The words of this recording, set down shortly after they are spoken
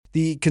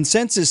the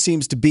consensus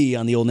seems to be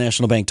on the old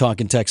National Bank talk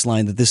and text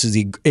line that this is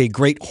a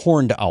great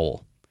horned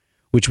owl,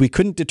 which we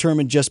couldn't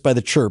determine just by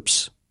the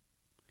chirps.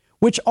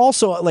 Which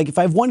also, like, if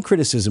I have one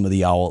criticism of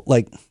the owl,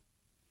 like,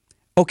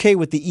 okay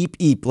with the eep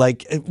eep,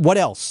 like, what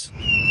else?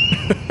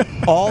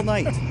 All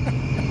night.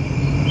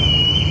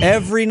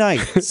 Every night.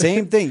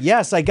 Same thing.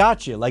 Yes, I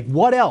got you. Like,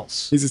 what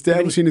else? He's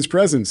establishing his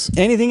presence.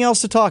 Anything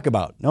else to talk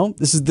about? No?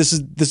 This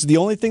is the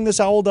only thing this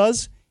owl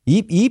does?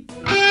 Eep eep.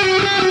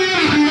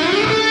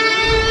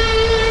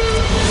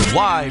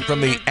 Live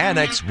from the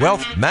Annex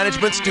Wealth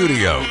Management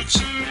Studios,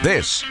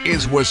 this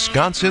is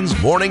Wisconsin's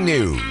Morning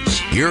News.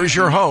 Here's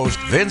your host,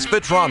 Vince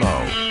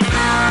Petrano.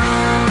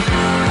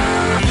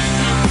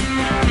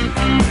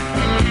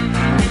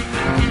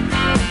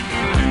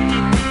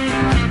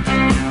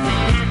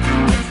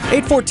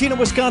 8:14 of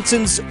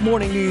Wisconsin's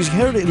Morning News.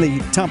 Heard in the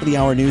top of the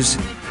hour news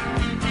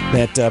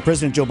that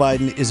President Joe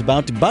Biden is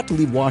about to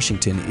leave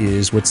Washington,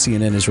 is what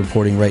CNN is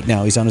reporting right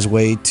now. He's on his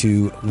way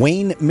to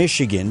Wayne,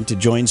 Michigan, to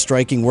join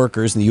striking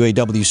workers in the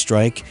UAW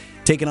strike,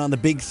 taking on the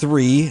Big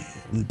Three.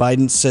 And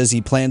Biden says he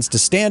plans to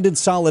stand in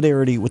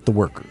solidarity with the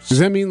workers. Does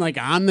that mean like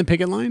on the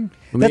picket line?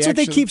 That's what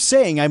they keep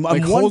saying. I'm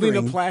like wondering, holding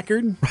a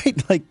placard?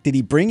 Right? Like, did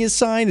he bring his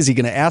sign? Is he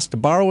going to ask to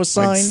borrow a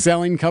sign? Like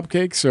selling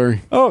cupcakes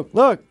or? Oh,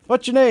 look,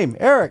 what's your name?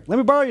 Eric, let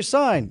me borrow your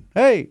sign.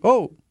 Hey,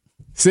 oh.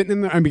 Sitting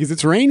in there, because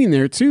it's raining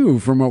there too,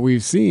 from what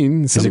we've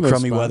seen. Is it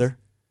crummy weather?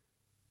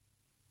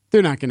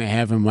 They're not going to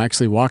have him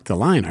actually walk the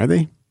line, are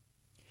they?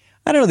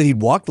 I don't know that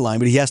he'd walk the line,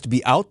 but he has to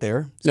be out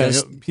there.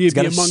 He'd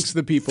be amongst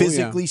the people.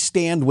 Physically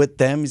stand with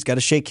them. He's got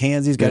to shake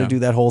hands. He's got to do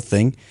that whole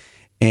thing.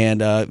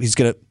 And he's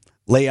going to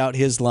lay out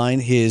his line.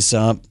 His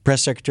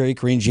press secretary,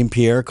 Karine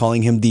Jean-Pierre,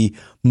 calling him the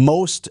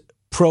most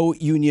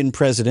pro-union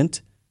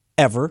president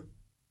ever.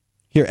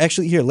 Here,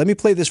 let me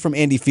play this from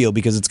Andy Field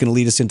because it's going to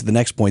lead us into the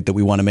next point that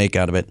we want to make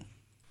out of it.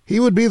 He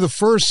would be the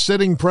first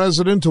sitting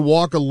president to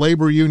walk a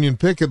labor union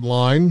picket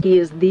line. He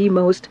is the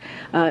most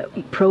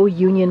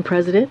pro-union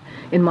president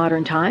in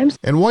modern times.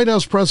 And White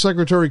House Press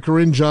Secretary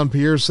Karine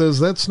Jean-Pierre says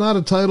that's not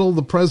a title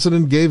the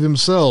president gave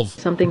himself.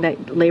 Something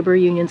that labor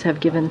unions have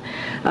given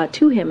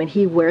to him, and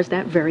he wears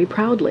that very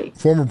proudly.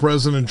 Former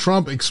President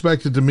Trump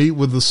expected to meet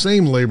with the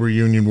same labor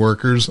union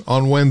workers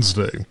on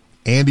Wednesday.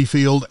 Andy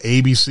Field,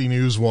 ABC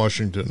News,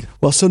 Washington.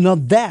 Well, so now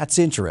that's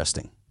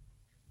interesting.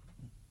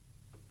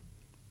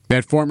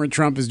 That former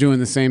Trump is doing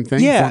the same thing?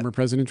 Yeah. Former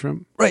President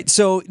Trump? Right.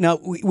 So now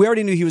we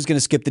already knew he was going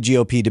to skip the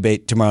GOP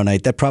debate tomorrow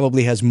night. That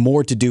probably has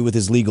more to do with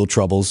his legal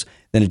troubles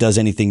than it does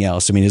anything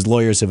else. I mean, his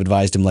lawyers have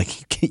advised him,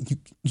 like,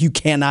 you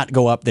cannot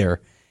go up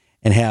there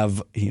and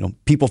have,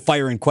 people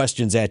firing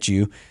questions at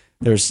you.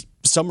 There's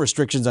some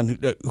restrictions on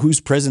whose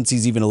presence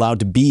he's even allowed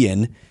to be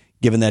in,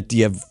 given that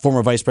you have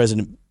former Vice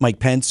President Mike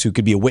Pence, who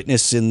could be a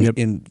witness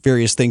in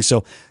various things.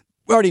 So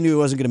we already knew he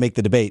wasn't going to make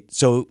the debate.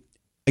 So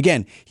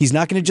again, he's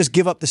not going to just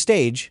give up the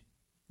stage,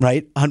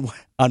 right,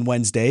 on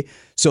Wednesday.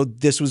 So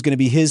this was going to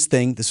be his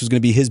thing. This was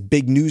going to be his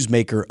big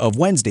newsmaker of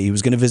Wednesday. He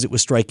was going to visit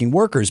with striking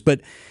workers.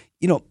 But,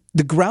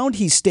 the ground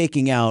he's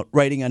staking out,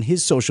 writing on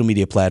his social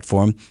media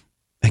platform,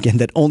 again,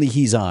 that only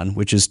he's on,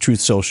 which is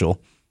Truth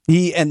Social.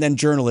 He and then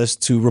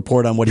journalists who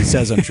report on what he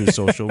says on Truth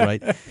Social,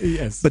 right?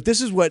 Yes. But this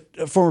is what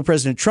former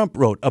President Trump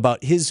wrote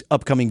about his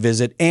upcoming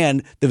visit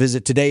and the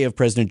visit today of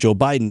President Joe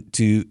Biden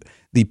to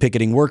the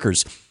picketing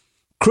workers.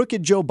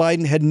 Crooked Joe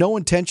Biden had no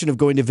intention of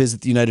going to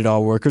visit the United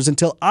Auto Workers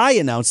until I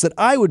announced that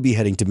I would be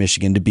heading to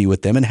Michigan to be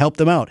with them and help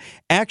them out.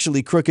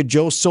 Actually, Crooked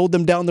Joe sold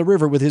them down the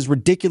river with his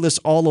ridiculous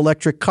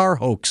all-electric car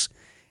hoax.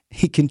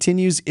 He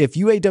continues, if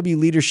UAW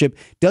leadership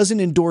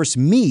doesn't endorse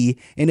me,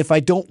 and if I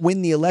don't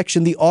win the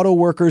election, the auto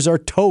workers are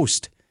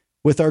toast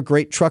with our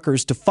great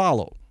truckers to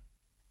follow.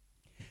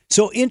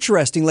 So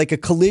interesting, like a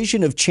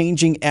collision of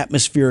changing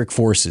atmospheric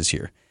forces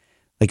here.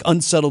 Like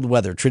unsettled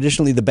weather.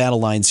 Traditionally, the battle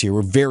lines here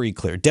were very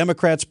clear.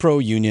 Democrats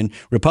pro-union,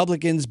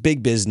 Republicans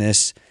big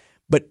business.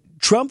 But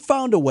Trump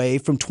found a way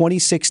from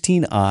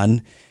 2016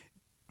 on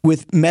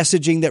with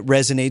messaging that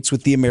resonates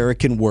with the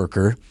American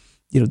worker,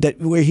 that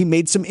where he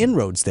made some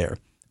inroads there.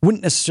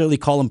 Wouldn't necessarily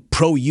call him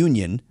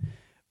pro-union,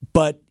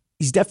 but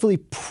he's definitely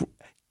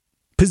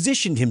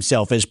positioned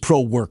himself as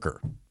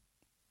pro-worker.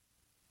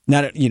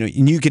 Not,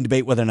 you can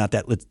debate whether or not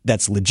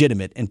that's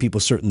legitimate, and people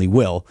certainly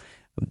will.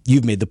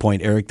 You've made the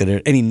point, Eric, that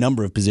at any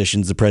number of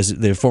positions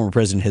the former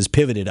president has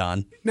pivoted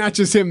on. Not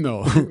just him,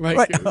 though.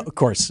 Right, of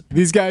course.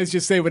 These guys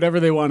just say whatever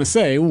they want to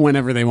say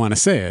whenever they want to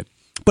say it.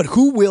 But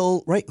who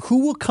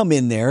will come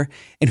in there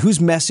and whose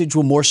message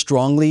will more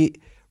strongly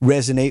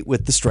resonate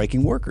with the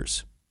striking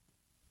workers?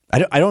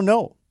 I don't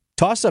know.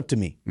 Toss up to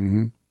me.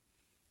 Mm-hmm.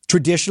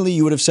 Traditionally,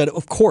 you would have said,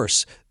 of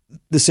course,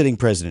 the sitting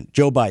president,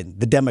 Joe Biden,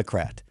 the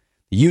Democrat,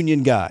 the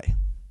union guy.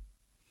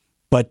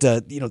 But,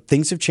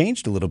 things have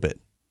changed a little bit.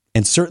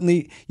 And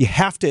certainly you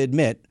have to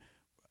admit,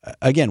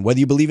 again, whether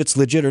you believe it's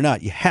legit or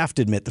not, you have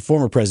to admit the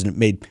former president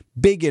made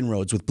big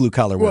inroads with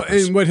blue-collar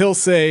workers. And what he'll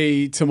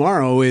say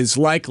tomorrow is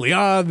likely,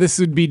 this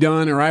would be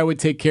done, or I would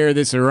take care of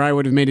this, or I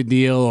would have made a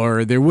deal,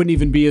 or there wouldn't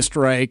even be a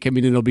strike. I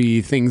mean, it'll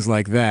be things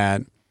like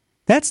that.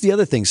 That's the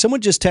other thing. Someone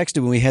just texted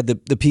when we had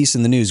the piece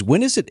in the news.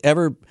 When does it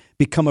ever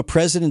become a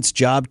president's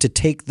job to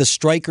take the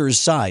strikers'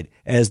 side,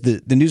 as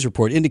the news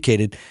report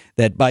indicated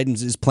that Biden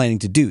is planning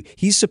to do?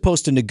 He's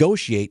supposed to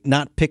negotiate,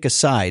 not pick a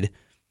side.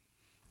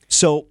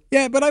 So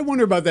yeah, but I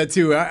wonder about that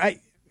too.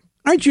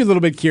 Aren't you a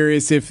little bit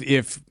curious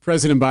if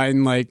President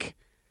Biden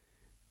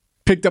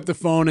picked up the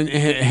phone and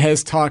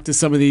has talked to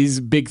some of these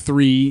big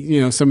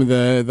three, some of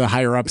the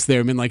higher ups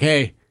there, and been like,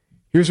 hey,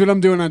 here's what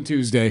I'm doing on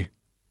Tuesday.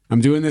 I'm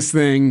doing this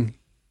thing.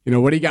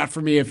 What do you got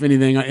for me, if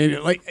anything?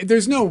 And,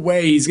 there's no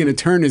way he's going to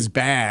turn his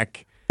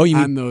back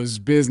on those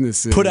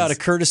businesses. Put out a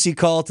courtesy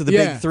call to the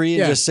big three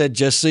and just said,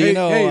 just so you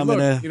know, hey, I'm look,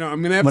 going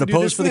to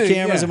pose for the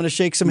cameras. Yeah. I'm going to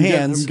shake some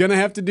hands. I'm going to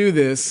have to do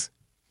this.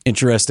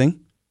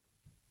 Interesting.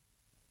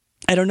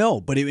 I don't know,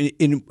 but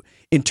in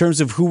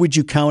terms of who would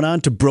you count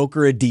on to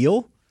broker a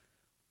deal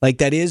like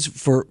that is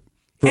for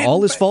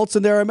all his faults,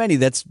 and there are many.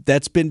 That's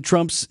been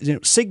Trump's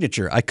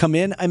signature. I come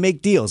in, I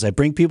make deals, I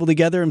bring people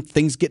together, and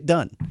things get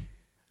done.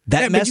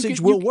 That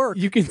message will work.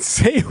 You can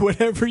say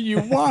whatever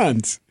you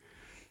want.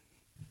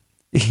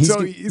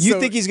 You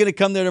think he's going to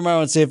come there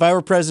tomorrow and say, if I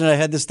were president, I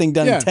had this thing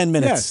done in 10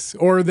 minutes? Yes,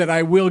 or that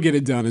I will get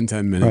it done in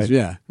 10 minutes. Right.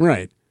 Yeah,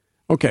 right.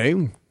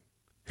 Okay.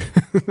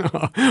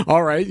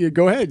 All right, you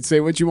go ahead. Say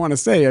what you want to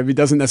say. It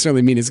doesn't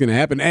necessarily mean it's going to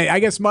happen. Hey, I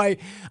guess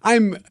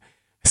I'm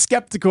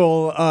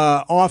skeptical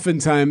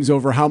oftentimes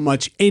over how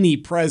much any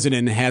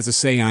president has a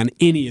say on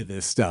any of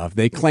this stuff.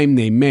 They claim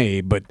they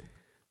may, but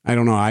I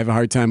don't know. I have a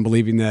hard time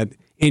believing that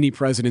any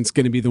president's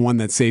going to be the one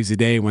that saves the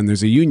day when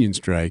there's a union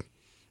strike.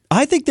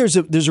 I think there's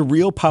a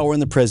real power in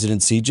the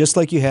presidency, just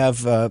like you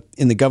have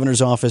in the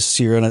governor's office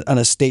here on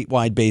a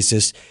statewide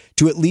basis,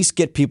 to at least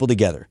get people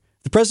together.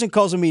 The president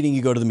calls a meeting,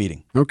 you go to the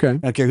meeting. Okay. I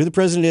don't care who the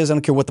president is. I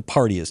don't care what the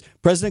party is.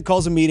 President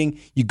calls a meeting,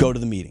 you go to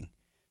the meeting.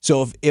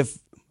 So if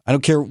I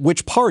don't care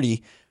which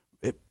party,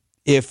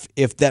 if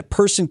that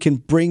person can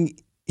bring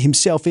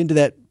himself into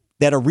that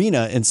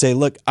arena and say,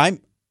 look, I'm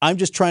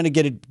just trying to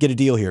get a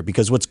deal here,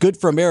 because what's good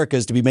for America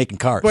is to be making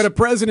cars. But a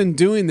president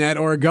doing that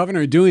or a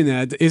governor doing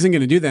that isn't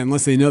going to do that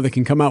unless they know they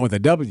can come out with a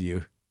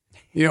W.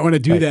 You don't want to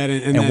do that.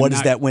 And what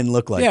does that win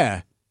look like?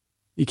 Yeah.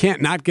 You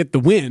can't not get the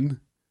win.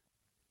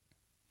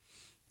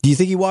 Do you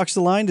think he walks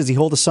the line? Does he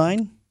hold a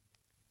sign?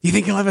 You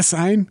think he'll have a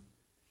sign?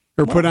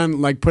 Or put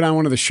on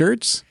one of the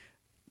shirts?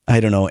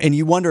 I don't know. And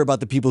you wonder about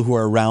the people who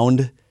are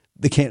around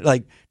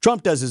the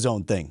Trump does his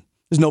own thing.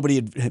 There's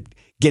nobody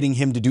getting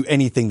him to do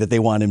anything that they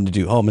want him to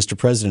do. Oh, Mr.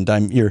 President,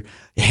 I'm your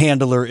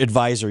handler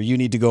advisor. You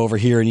need to go over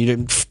here, and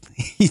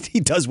he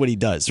does what he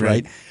does,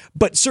 right?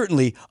 But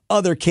certainly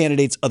other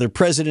candidates, other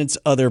presidents,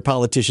 other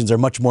politicians are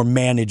much more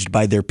managed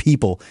by their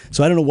people.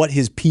 So I don't know what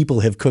his people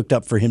have cooked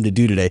up for him to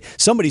do today.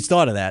 Somebody's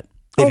thought of that.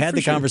 They've had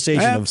the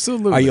conversation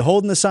of, are you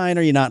holding the sign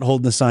or are you not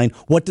holding the sign?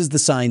 What does the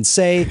sign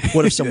say?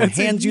 What if someone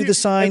hands you the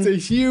sign? It's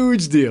a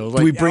huge deal.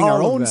 Do we bring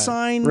our own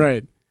sign?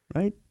 Right.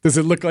 Does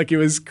it look like it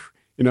was,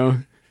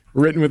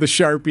 written with a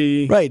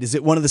Sharpie? Right. Is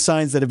it one of the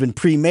signs that have been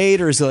pre-made,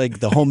 or is it like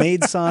the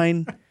homemade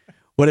sign?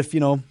 What if,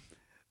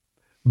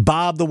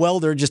 Bob the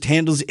welder just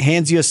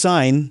hands you a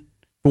sign?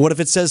 What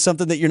if it says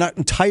something that you're not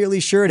entirely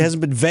sure? It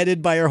hasn't been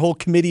vetted by our whole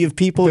committee of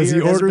people. Does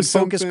he order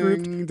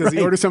something? Does he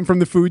order something from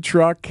the food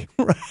truck?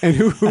 Right. And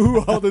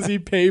who all does he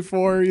pay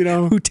for?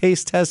 Who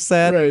taste tests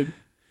that? Right.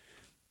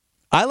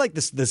 I like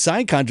the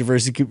sign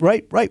controversy.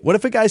 Right. What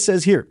if a guy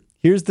says,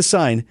 here's the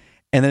sign,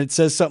 and then it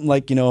says something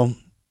like,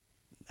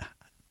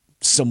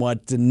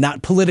 somewhat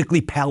not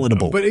politically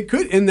palatable. But it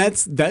could, and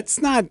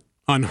that's not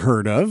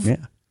unheard of.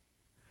 Yeah.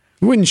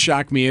 It wouldn't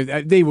shock me.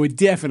 They would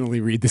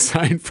definitely read the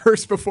sign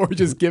first before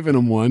just giving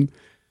them one.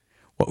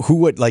 Well, who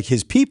would? Like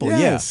his people?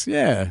 Yes,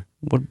 yeah.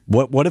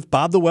 What if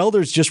Bob the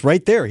welder's just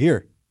right there?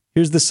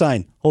 Here's the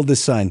sign. Hold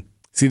this sign.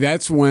 See,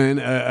 that's when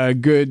a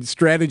good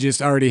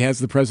strategist already has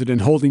the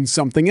president holding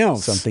something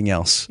else. Something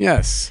else.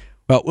 Yes.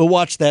 Well, we'll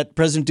watch that.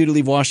 President due to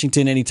leave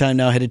Washington anytime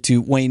now, headed to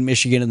Wayne,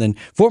 Michigan, and then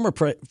former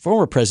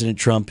President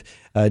Trump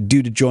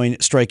due to join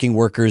striking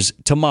workers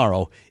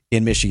tomorrow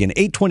in Michigan.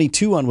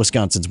 8:22 on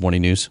Wisconsin's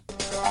Morning News.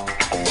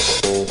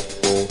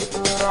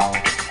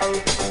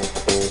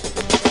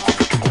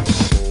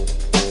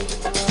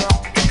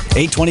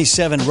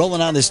 8:27,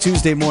 rolling on this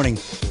Tuesday morning.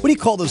 What do you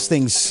call those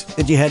things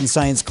that you had in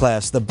science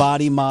class? The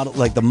body model,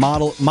 like the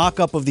model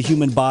mock-up of the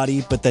human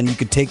body, but then you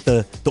could take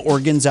the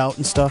organs out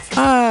and stuff?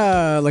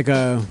 Like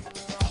a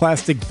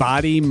plastic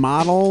body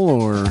model,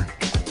 or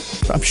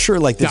I'm sure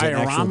like there's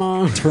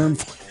diorama. An actual term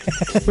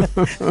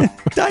for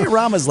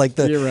diorama is like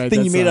the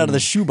thing you made out of the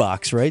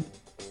shoebox, right?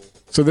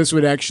 So this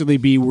would actually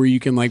be where you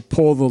can like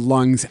pull the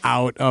lungs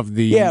out of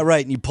the... Yeah,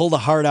 right. And you pull the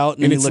heart out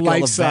and you look at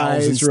all the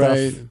valves and stuff.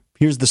 Right.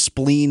 Here's the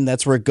spleen.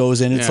 That's where it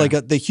goes in. It's like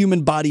the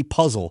human body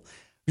puzzle. I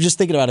was just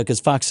thinking about it because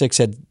Fox 6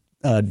 had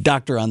a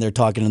doctor on there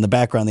talking in the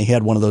background. They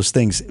had one of those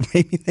things. It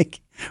made me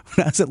think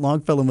when I was at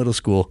Longfellow Middle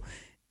School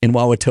in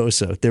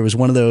Wauwatosa, there was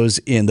one of those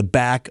in the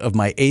back of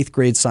my 8th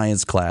grade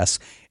science class.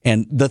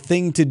 And the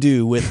thing to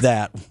do with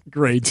that,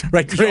 great,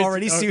 right? Do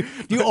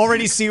you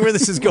already see where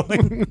this is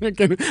going?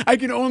 I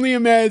can only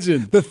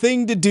imagine. The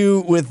thing to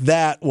do with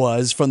that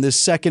was from this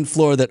second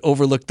floor that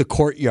overlooked the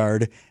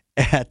courtyard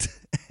at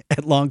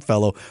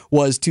Longfellow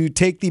was to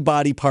take the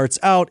body parts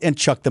out and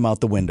chuck them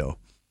out the window.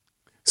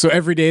 So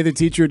every day the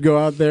teacher would go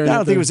out there? I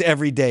don't think it was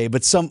every day,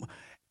 but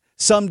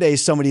some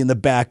days somebody in the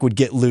back would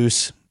get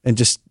loose and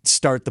just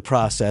start the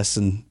process,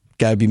 and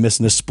guy would be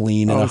missing a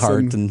spleen and a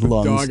heart and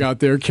lungs. Dog out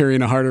there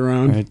carrying a heart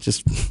around. Right,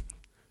 just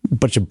a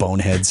bunch of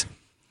boneheads.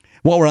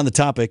 While we're on the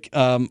topic,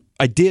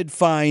 I did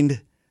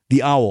find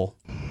the owl.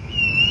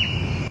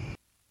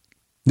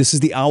 This is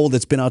the owl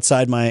that's been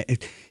outside my...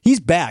 He's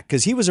back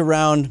because he was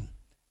around... I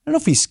don't know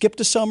if he skipped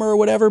a summer or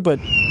whatever, but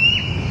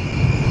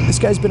this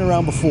guy's been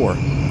around before.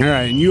 All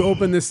right, and you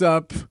open this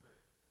up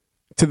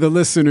to the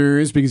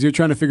listeners because you're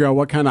trying to figure out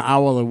what kind of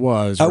owl it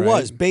was, right? I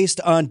was,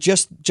 based on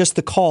just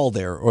the call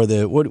there, or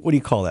the... What do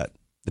you call that?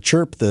 The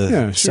chirp,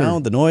 the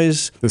sound, the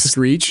noise. The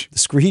screech? The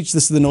screech.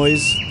 This is the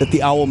noise that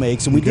the owl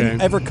makes, and we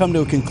didn't ever come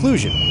to a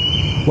conclusion.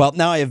 Well,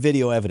 now I have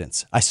video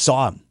evidence. I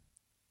saw him.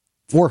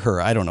 Or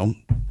her, I don't know.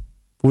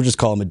 We'll just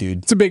call him a dude.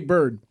 It's a big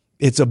bird.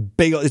 It's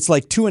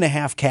like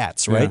 2.5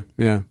 cats, right?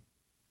 Yeah.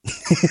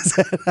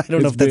 I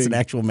don't know if that's an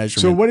actual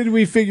measurement. So what did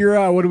we figure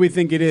out? What do we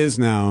think it is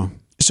now?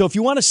 So if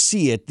you want to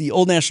see it, the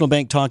Old National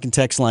Bank talk and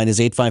text line is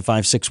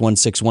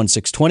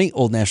 855-616-1620.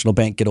 Old National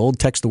Bank, get old.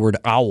 Text the word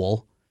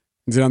owl.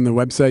 Is it on the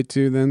website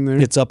too then? There?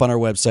 It's up on our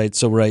website.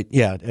 So at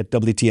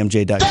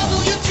WTMJ.com.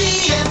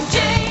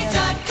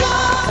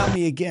 WTMJ.com. Got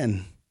me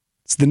again.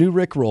 It's the new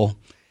Rickroll.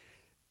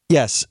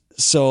 Yes.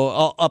 So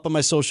up on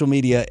my social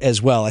media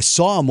as well. I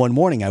saw him one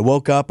morning. I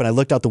woke up and I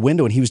looked out the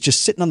window and he was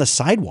just sitting on the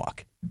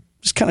sidewalk,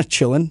 just kind of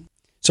chilling.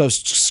 So I was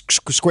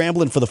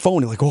scrambling for the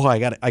phone. Like, I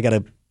got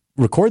to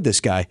record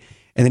this guy.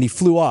 And then he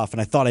flew off, and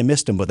I thought I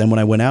missed him. But then when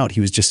I went out,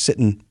 he was just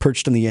sitting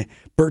perched on the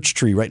birch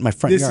tree right in my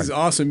front yard. This is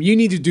awesome. You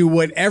need to do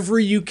whatever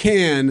you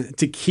can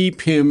to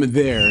keep him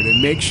there,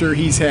 to make sure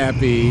he's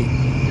happy,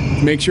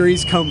 make sure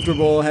he's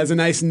comfortable, has a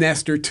nice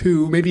nest or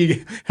two.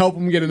 Maybe help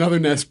him get another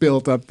nest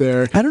built up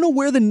there. I don't know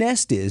where the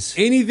nest is.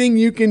 Anything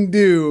you can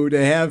do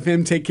to have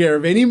him take care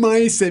of any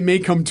mice that may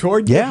come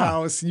toward your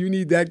house, you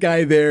need that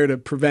guy there to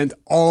prevent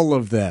all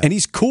of that. And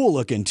he's cool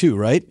looking too,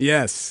 right?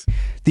 Yes.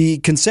 The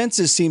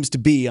consensus seems to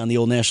be on the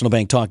Old National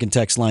Bank talk and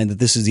text line that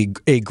this is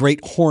a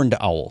great horned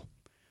owl,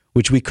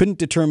 which we couldn't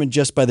determine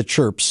just by the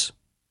chirps.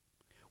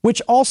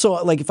 Which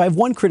also, like, if I have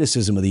one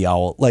criticism of the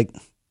owl, like,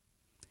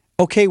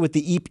 okay with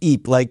the eep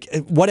eep, like,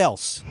 what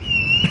else?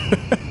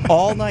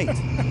 All night.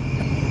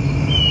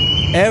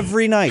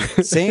 Every night.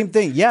 Same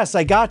thing. Yes,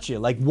 I got you.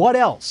 Like, what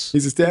else?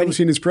 He's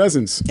establishing his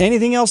presence.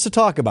 Anything else to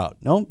talk about?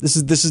 No? This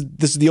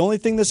is the only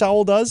thing this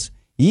owl does?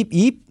 Eep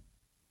eep.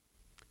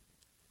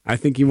 I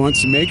think he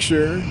wants to make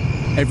sure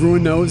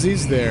everyone knows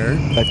he's there.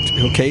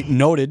 Okay,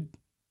 noted.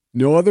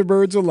 No other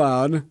birds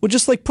allowed. Well,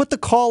 just like put the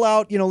call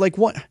out, like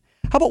what?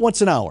 How about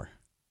once an hour?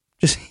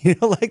 Just,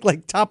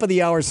 like top of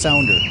the hour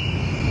sounder.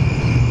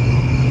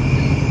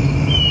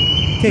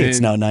 Okay, it's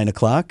now 9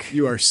 o'clock.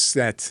 You are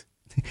set.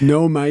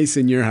 No mice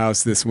in your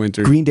house this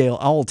winter. Greendale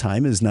owl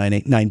time is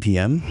 9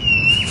 p.m.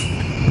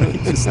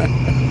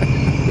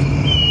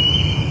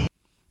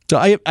 So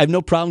I have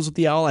no problems with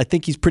the owl. I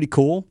think he's pretty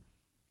cool.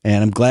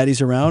 And I'm glad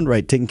he's around,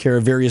 right? Taking care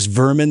of various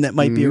vermin that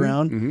might be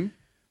around. Mm-hmm.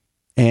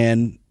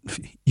 And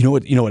you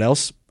know what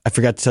else? I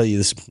forgot to tell you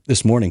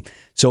this morning.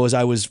 So as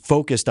I was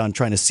focused on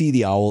trying to see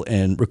the owl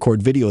and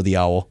record video of the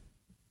owl.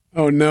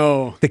 Oh,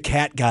 no. The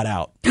cat got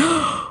out.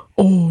 Oh,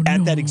 no.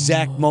 At that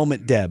exact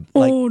moment, Deb.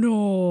 Oh,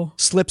 no.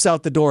 Slips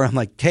out the door. I'm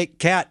like, hey,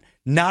 cat,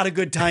 not a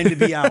good time to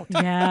be out.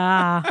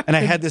 Yeah. And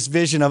I had this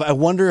vision of, I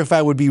wonder if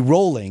I would be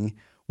rolling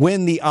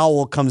when the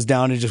owl comes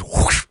down and just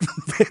whoosh,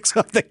 picks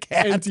up the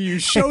cat. And do you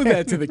show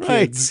that to the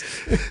kids?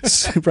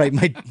 Right.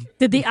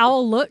 Did the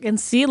owl look and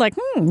see, like,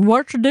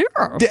 what you do?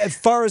 As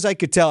far as I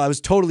could tell, I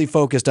was totally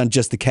focused on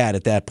just the cat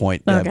at that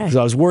point. Okay. Because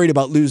I was worried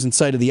about losing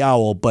sight of the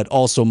owl, but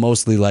also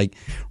mostly like,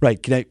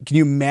 right, can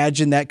you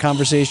imagine that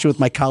conversation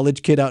with my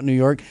college kid out in New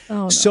York?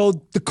 Oh, no. So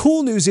the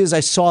cool news is I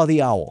saw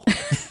the owl.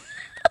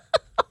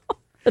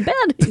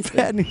 The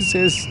bad news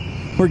is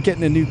we're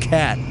getting a new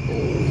cat.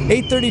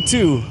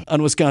 8:32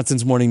 on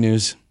Wisconsin's Morning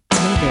News.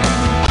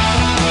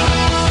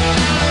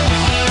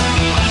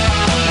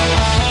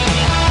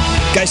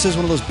 Guy says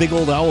one of those big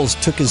old owls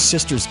took his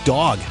sister's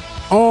dog.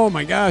 Oh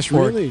my gosh,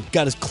 really? Or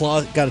got his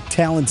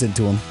talons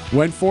into him.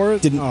 Went for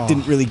it?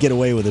 Didn't really get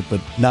away with it, but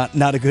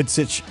not a good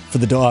sitch for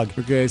the dog.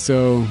 Okay,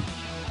 so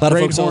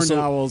great horned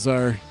owls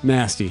are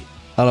nasty.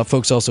 A lot of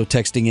folks also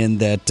texting in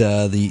that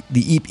the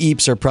eep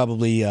eeps are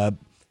probably a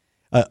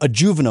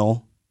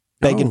juvenile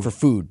begging for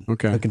food.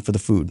 Okay. Looking for the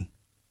food.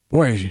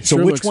 Boy, so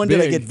sure which one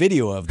big. did I get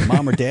video of? The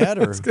mom or dad?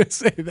 Or? I was going to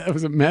say, that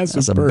was a massive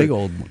That's a bird. big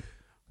old one.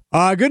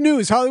 Good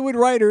news. Hollywood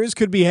writers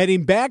could be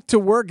heading back to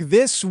work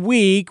this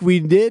week. We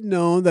did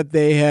know that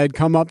they had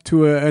come up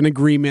to an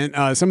agreement.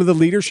 Some of the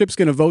leadership's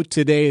going to vote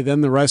today.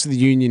 Then the rest of the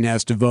union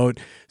has to vote.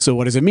 So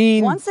what does it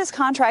mean? Once this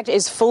contract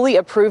is fully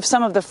approved,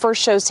 some of the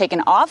first shows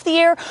taken off the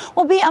air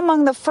will be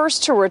among the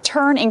first to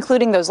return,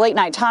 including those late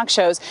night talk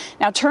shows.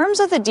 Now, terms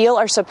of the deal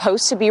are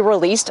supposed to be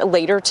released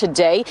later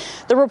today.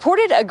 The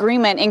reported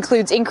agreement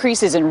includes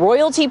increases in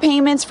royalty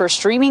payments for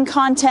streaming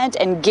content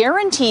and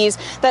guarantees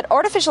that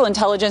artificial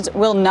intelligence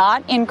will not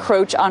not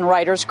encroach on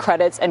writers'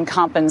 credits and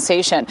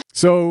compensation.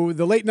 So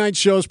the late night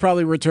shows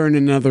probably return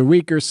in another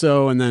week or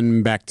so, and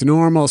then back to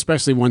normal,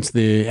 especially once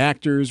the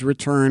actors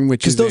return,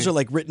 which is... Because those are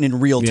like written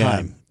in real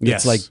time. Yes.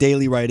 It's like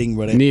daily writing.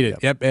 Whatever. Need it.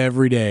 Yep,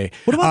 every day.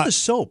 What about the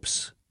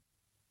soaps?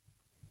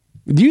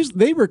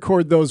 They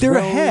record those they're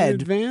well ahead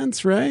in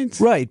advance, right?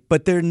 Right,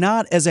 but they're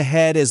not as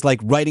ahead as like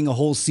writing a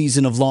whole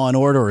season of Law and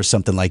Order or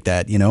something like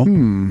that, you know?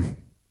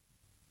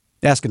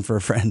 Asking for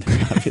a friend,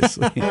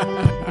 obviously.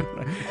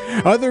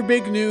 Other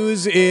big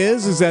news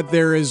is that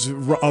there is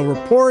a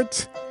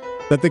report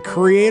that the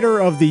creator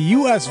of the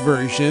U.S.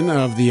 version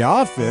of The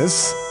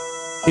Office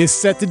is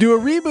set to do a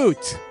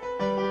reboot.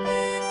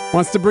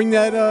 Wants to bring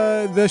that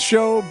the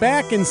show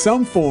back in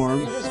some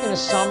form. You're just going to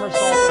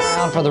somersault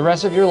around for the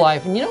rest of your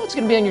life, and you know what's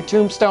going to be on your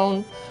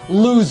tombstone?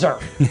 Loser.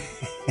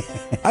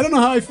 I don't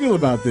know how I feel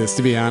about this,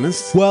 to be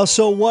honest. Well,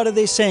 so what are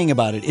they saying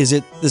about it? Is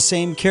it the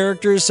same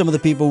characters? Some of the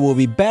people will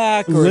be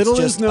back, or Little it's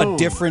is just known. a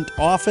different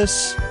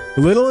office?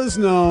 Little is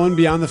known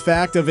beyond the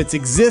fact of its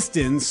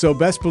existence, so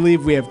best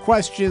believe we have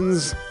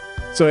questions.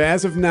 So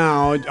as of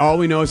now, all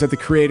we know is that the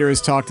creator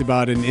has talked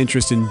about an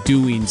interest in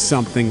doing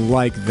something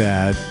like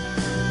that.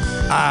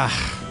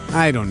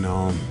 I don't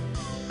know.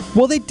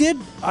 Well, they did.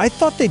 I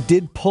thought they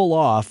did pull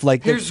off.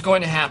 Like, Here's what's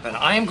going to happen.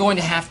 I am going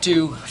to have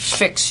to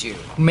fix you,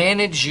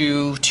 manage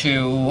you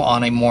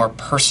on a more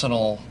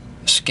personal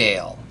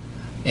scale,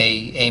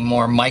 a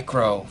more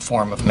micro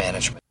form of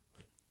management.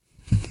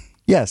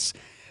 yes.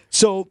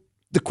 So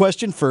the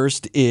question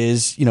first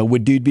is,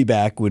 would Dude be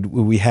back? Would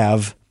we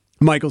have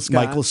Michael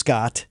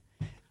Scott?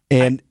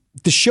 And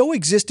the show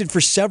existed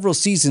for several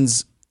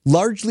seasons,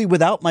 largely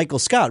without Michael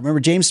Scott. Remember,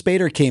 James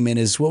Spader came in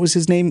as, what was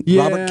his name?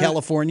 Yeah, Robert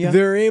California?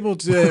 They're able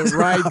to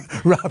ride...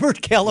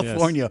 Robert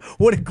California. Yes.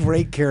 What a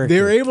great character.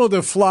 They're able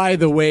to fly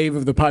the wave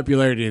of the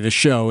popularity of the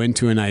show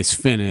into a nice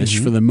finish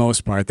for the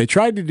most part. They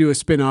tried to do a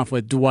spinoff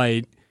with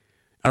Dwight,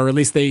 or at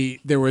least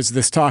there was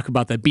this talk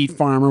about the beet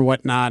farm or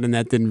whatnot, and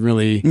that didn't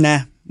really...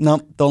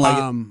 Nope, don't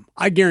like it.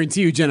 I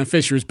guarantee you Jenna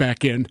Fisher's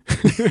back in.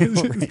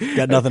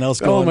 Got nothing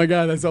else going. Oh my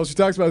God, that's all she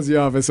talks about is The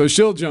Office. So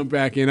she'll jump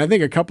back in. I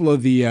think a couple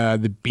of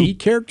the B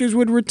characters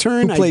would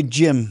return. Who played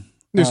Jim?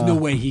 There's no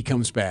way he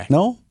comes back.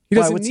 No? He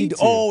doesn't need to.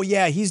 Oh,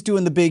 yeah, he's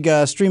doing the big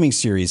streaming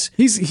series.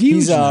 He's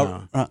huge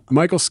now.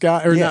 Michael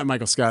Scott, or not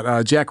Michael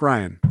Scott, Jack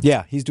Ryan.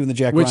 Yeah, he's doing the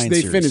Jack Ryan series.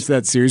 Which they finished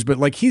that series, but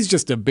like he's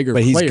just a bigger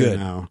player good.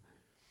 now.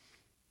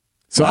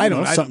 So I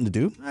don't know. Something to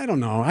do. I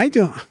don't know.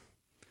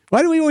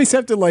 Why do we always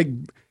have to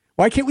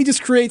why can't we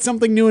just create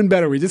something new and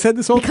better? We just had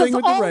this whole thing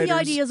with the writers. Because all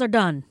the ideas are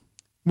done.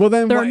 Well,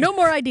 then there are no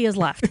more ideas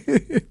left.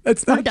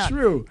 That's not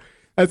true.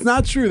 That's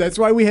not true. That's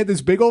why we had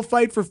this big old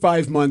fight for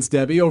 5 months,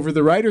 Debbie, over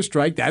the writer's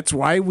strike. That's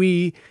why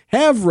we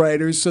have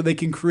writers, so they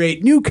can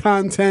create new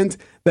content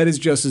that is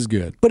just as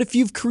good. But if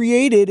you've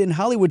created, and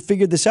Hollywood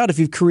figured this out, if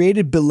you've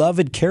created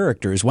beloved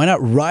characters, why not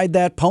ride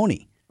that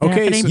pony?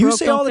 Okay, so you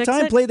say all the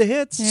time, play the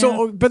hits. Yeah.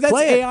 So, but that's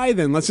AI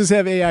then. Let's just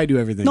have AI do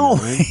everything. No.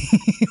 Now, right?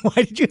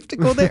 Why did you have to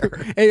go there?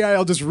 AI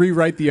will just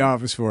rewrite The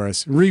Office for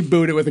us.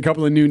 Reboot it with a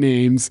couple of new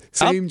names,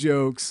 same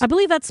jokes. I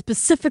believe that's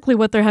specifically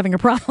what they're having a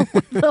problem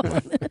with, though.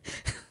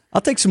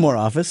 I'll take some more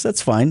Office.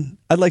 That's fine.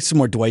 I'd like some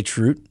more Dwight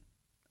Schrute.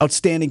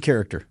 Outstanding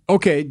character.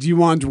 Okay, do you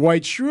want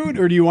Dwight Schrute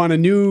or do you want a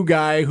new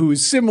guy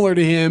who's similar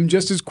to him,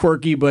 just as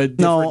quirky but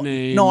different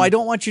name? No, I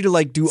don't want you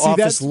to do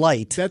Office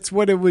Light. That's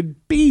what it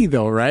would be,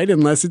 though, right?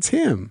 Unless it's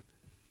him.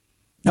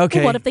 Okay.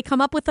 Well, what if they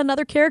come up with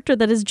another character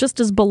that is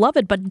just as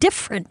beloved but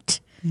different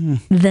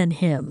than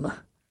him?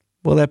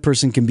 Well, that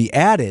person can be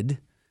added.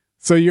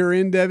 So you're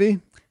in, Debbie?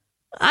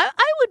 I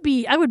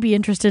would be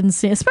interested in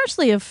seeing,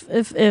 especially if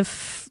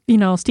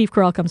Steve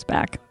Carell comes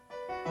back.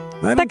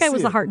 That guy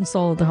was the heart and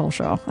soul of the whole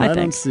show. I think.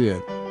 don't see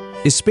it.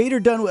 Is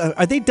Spader done?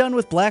 Are they done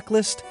with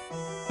Blacklist?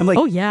 I'm like,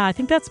 oh yeah, I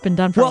think that's been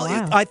done for a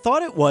while. I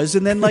thought it was,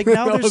 and then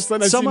now there's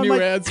some on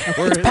my ads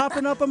for it's it.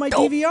 popping up on my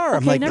DVR.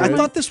 I'm like, I never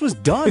thought this was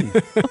done.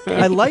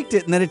 I liked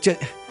it, and then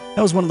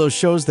that was one of those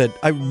shows that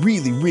I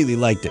really, really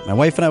liked it. My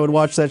wife and I would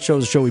watch that show. It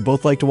was a show we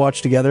both like to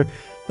watch together.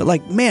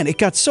 But man, it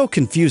got so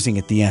confusing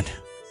at the end.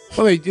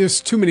 Well,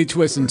 there's too many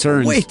twists and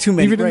turns. Way too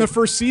many. Even in the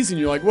first season,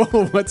 you're like,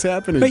 whoa, what's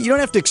happening? But you don't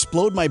have to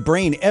explode my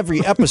brain every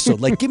episode.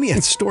 Give me a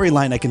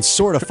storyline I can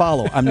sort of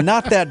follow. I'm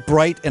not that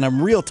bright, and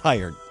I'm real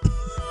tired.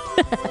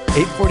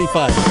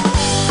 8:45.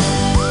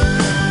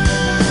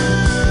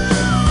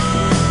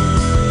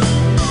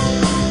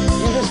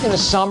 You're just going to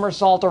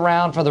somersault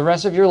around for the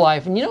rest of your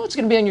life, and you know what's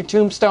going to be on your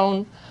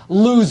tombstone?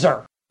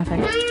 Loser.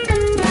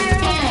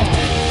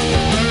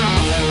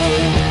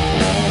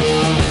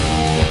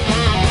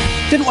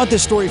 Didn't want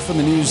this story from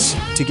the news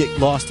to get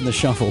lost in the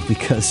shuffle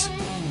because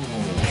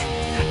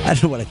I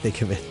don't know what I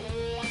think of it.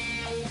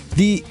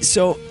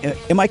 So,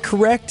 am I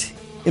correct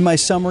in my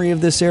summary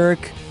of this,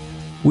 Eric?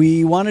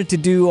 We wanted to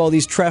do all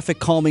these traffic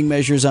calming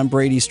measures on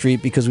Brady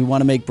Street because we want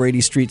to make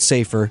Brady Street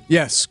safer.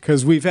 Yes,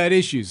 because we've had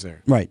issues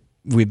there. Right.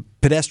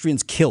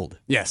 Pedestrians killed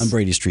on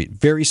Brady Street.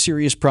 Very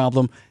serious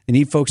problem. They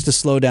need folks to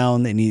slow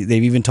down.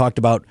 They've even talked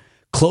about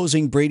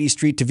closing Brady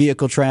Street to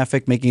vehicle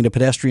traffic, making it a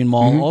pedestrian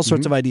mall, all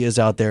sorts of ideas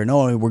out there.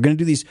 No, we're going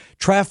to do these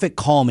traffic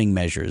calming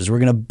measures. We're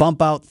going to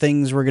bump out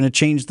things. We're going to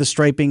change the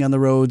striping on the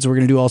roads. We're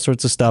going to do all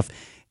sorts of stuff.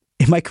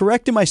 Am I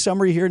correct in my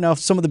summary here? Now,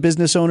 some of the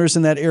business owners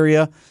in that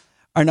area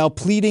are now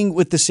pleading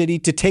with the city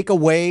to take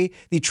away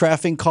the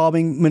traffic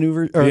calming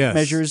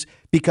measures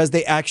because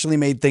they actually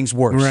made things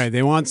worse. Right.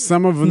 They want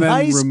some of them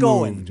removed.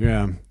 Going.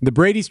 Yeah. The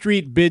Brady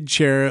Street bid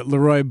chair,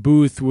 Leroy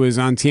Booth, was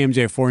on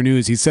TMJ4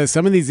 News. He says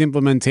some of these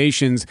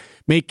implementations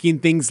making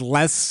things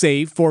less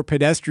safe for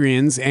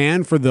pedestrians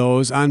and for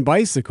those on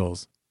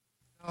bicycles.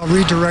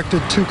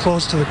 Redirected too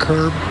close to the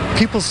curb.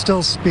 People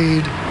still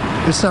speed.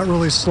 It's not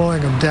really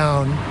slowing them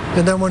down.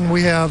 And then when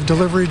we have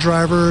delivery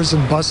drivers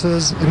and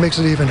buses, it makes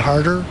it even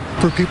harder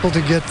for people to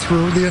get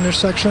through the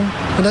intersection.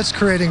 And that's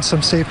creating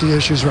some safety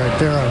issues right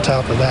there on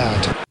top of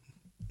that.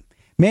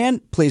 Man,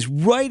 plays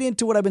right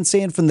into what I've been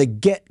saying from the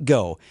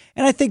get-go.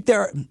 And I think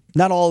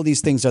not all of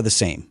these things are the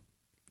same.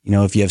 You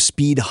know, if you have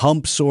speed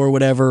humps or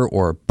whatever,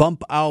 or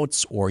bump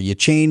outs, or you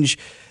change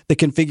the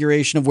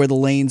configuration of where the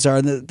lanes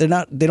are, they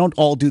don't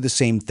all do the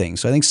same thing.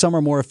 So I think some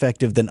are more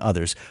effective than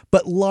others.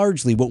 But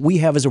largely what we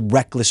have is a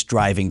reckless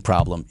driving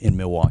problem in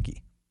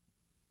Milwaukee.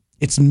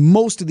 It's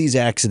most of these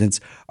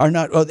accidents are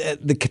not,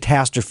 the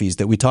catastrophes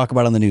that we talk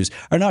about on the news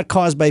are not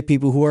caused by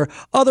people who are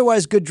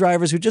otherwise good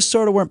drivers who just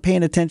sort of weren't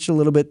paying attention a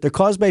little bit. They're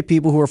caused by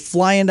people who are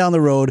flying down the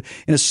road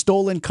in a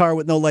stolen car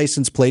with no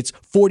license plates,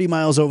 40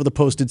 miles over the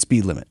posted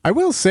speed limit. I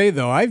will say,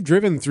 though, I've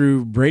driven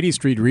through Brady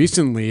Street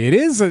recently. It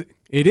is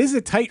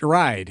a tight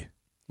ride.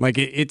 Like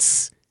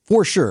it's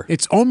for sure.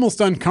 It's almost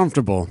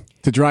uncomfortable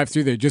to drive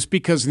through there just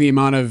because of the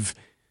amount of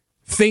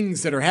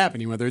things that are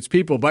happening, whether it's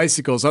people,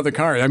 bicycles, other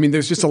cars. I mean,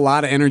 there's just a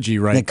lot of energy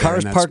right there.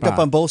 Cars parked up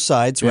on both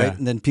sides, right? Yeah.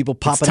 And then people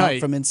popping out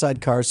from inside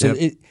cars. So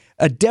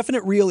a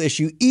definite real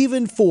issue,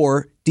 even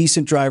for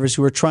decent drivers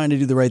who are trying to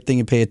do the right thing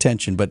and pay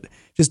attention. But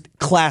just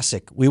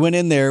classic. We went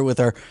in there with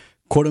our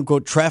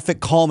quote-unquote traffic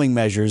calming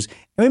measures,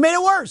 and we made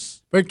it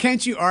worse. But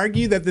can't you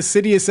argue that the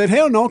city has said,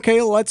 hey, no,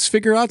 okay, let's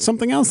figure out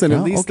something else, and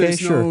at least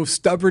there's no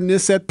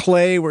stubbornness at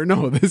play where,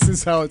 no, this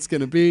is how it's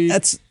going to be?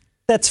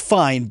 That's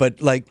fine,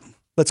 but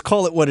let's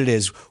call it what it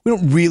is. We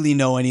don't really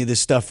know any of this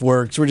stuff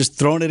works. We're just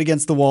throwing it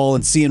against the wall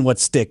and seeing what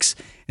sticks.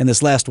 And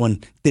this last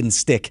one didn't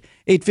stick.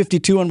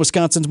 8:52 on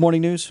Wisconsin's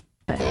Morning News.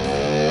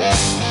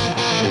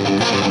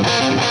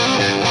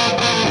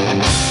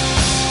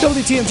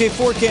 WTMJ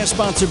forecast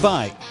sponsored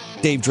by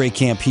Dave Dre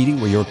Camp Heating,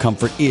 where your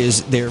comfort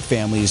is their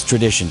family's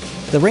tradition.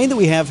 The rain that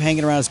we have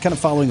hanging around is kind of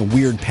following a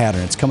weird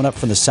pattern. It's coming up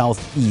from the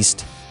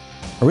southeast,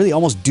 or really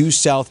almost due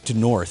south to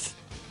north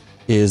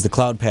is the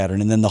cloud pattern,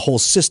 and then the whole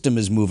system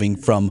is moving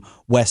from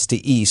west to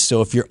east.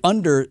 So if you're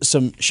under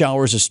some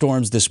showers or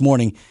storms this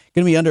morning,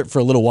 you're going to be under it for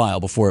a little while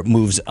before it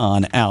moves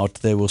on out.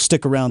 They will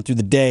stick around through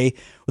the day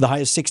with a high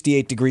of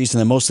 68 degrees and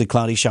then mostly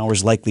cloudy,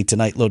 showers likely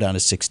tonight, low down to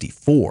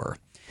 64.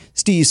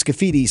 Steve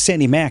Scafidi,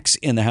 Sandy Max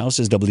in the house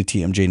as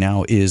WTMJ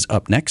Now is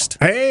up next.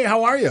 Hey,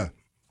 how are you?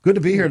 Good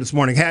to be here this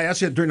morning. Hey, I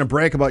asked you during the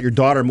break about your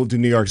daughter moved to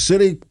New York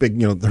City,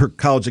 big, her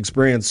college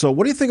experience. So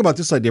what do you think about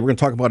this idea? We're going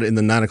to talk about it in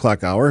the 9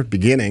 o'clock hour,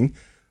 beginning.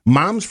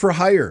 Moms for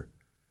hire.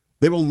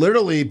 They will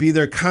literally be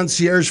their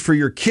concierge for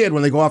your kid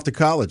when they go off to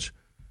college.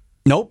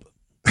 Nope.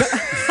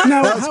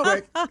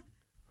 No,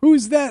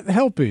 who's that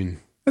helping?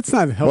 That's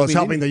not helping. Well, it's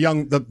helping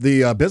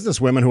the business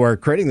women who are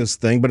creating this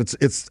thing, but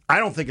it's. I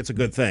don't think it's a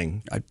good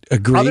thing. I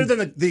agree. Other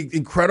than the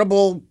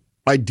incredible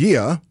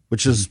idea,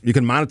 which is you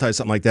can monetize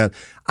something like that,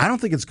 I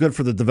don't think it's good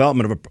for the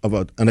development of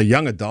a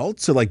young adult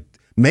to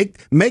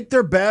make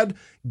their bed,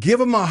 give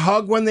them a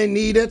hug when they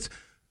need it.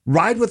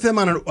 Ride with them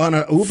on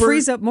an Uber.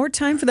 Frees up more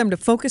time for them to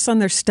focus on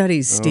their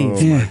studies, Steve.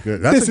 Oh, my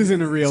goodness. This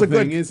isn't a real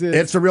thing, is it?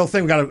 It's a real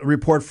thing. We got a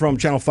report from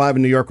Channel 5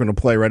 in New York going to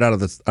play right out of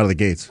the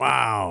gates.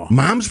 Wow.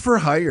 Moms for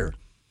hire.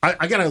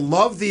 I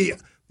love the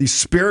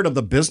spirit of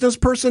the business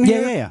person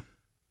here. Yeah.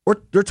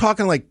 They're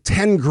talking like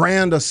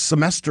 $10,000 a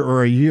semester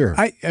or a year.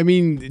 I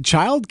mean,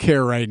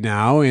 childcare right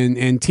now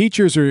and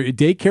teachers or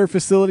daycare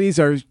facilities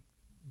are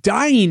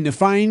dying to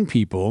find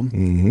people.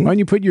 Mm-hmm. Why don't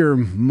you put your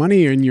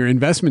money and your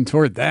investment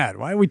toward that?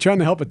 Why are we trying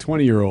to help a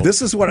 20-year-old?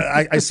 This is what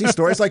I see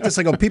stories like this.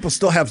 I go, people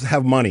still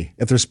have money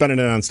if they're spending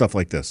it on stuff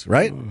like this,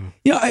 right?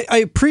 I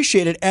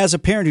appreciate it as a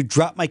parent who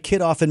dropped my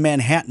kid off in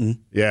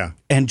Manhattan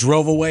and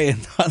drove away and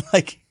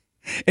thought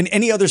in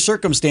any other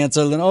circumstance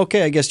other than,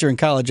 okay, I guess you're in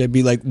college, I'd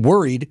be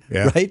worried,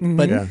 right? Mm-hmm.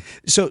 But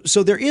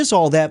so there is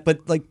all that,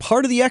 but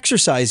part of the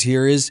exercise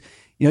here is,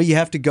 you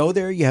have to go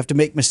there. You have to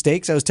make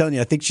mistakes. I was telling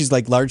you, I think she's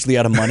largely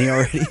out of money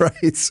already.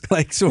 Right.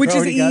 So which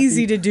is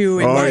easy to do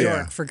in New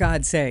York, for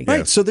God's sake.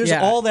 Right. So there's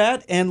all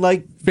that. And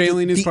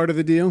failing is part of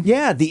the deal.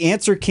 Yeah. The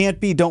answer can't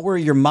be, don't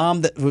worry, your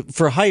mom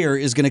for hire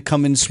is going to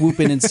come and swoop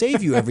in and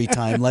save you every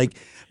time.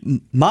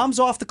 Mom's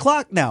off the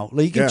clock now.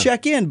 You can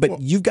check in, but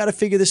you've got to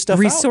figure this stuff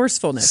out.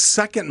 Resourcefulness.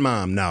 Second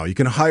mom now. You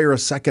can hire a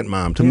second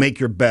mom to make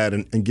your bed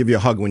and give you a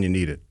hug when you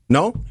need it.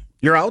 No?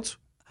 You're out?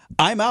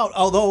 I'm out.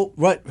 Although,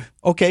 right,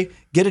 okay,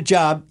 get a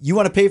job. You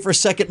want to pay for a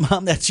second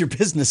mom? That's your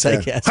business,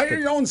 I guess. Hire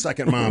your own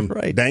second mom.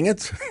 Right. Dang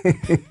it.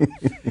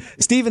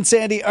 Steve and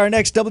Sandy, our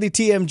next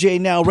WTMJ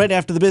now, right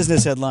after the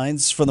business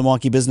headlines from the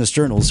Milwaukee Business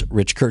Journal's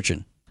Rich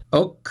Kirchen.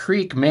 Oak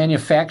Creek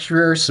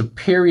manufacturer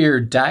Superior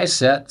Die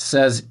Set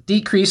says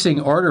decreasing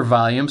order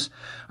volumes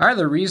are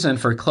the reason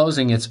for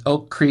closing its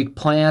Oak Creek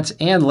plant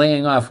and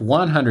laying off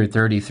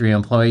 133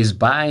 employees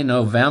by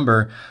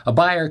November. A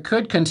buyer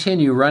could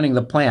continue running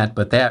the plant,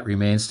 but that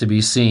remains to be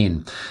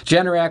seen.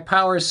 Generac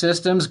Power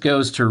Systems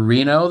goes to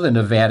Reno. The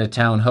Nevada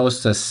town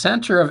hosts a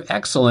center of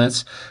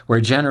excellence where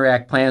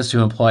Generac plans to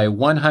employ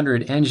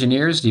 100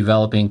 engineers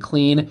developing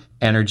clean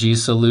energy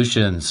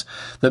solutions.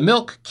 The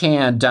Milk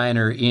Can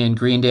Diner in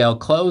Greendale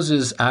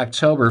closes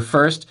October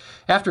 1st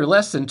after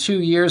less than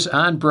 2 years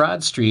on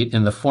Broad Street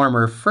in the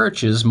former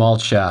Furch's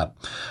Malt Shop.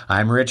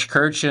 I'm Rich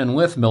Kirchen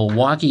with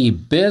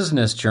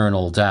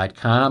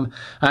MilwaukeeBusinessJournal.com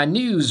on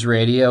News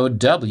Radio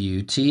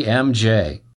WTMJ.